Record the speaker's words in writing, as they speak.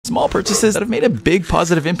Small purchases that have made a big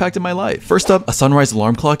positive impact in my life. First up, a sunrise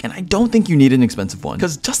alarm clock, and I don't think you need an expensive one,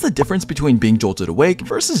 because just the difference between being jolted awake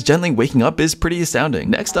versus gently waking up is pretty astounding.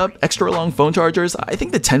 Next up, extra long phone chargers. I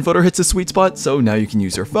think the 10-footer hits a sweet spot, so now you can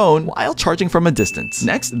use your phone while charging from a distance.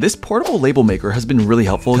 Next, this portable label maker has been really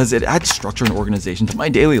helpful because it adds structure and organization to my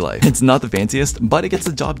daily life. It's not the fanciest, but it gets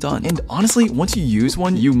the job done. And honestly, once you use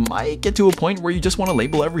one, you might get to a point where you just want to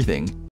label everything.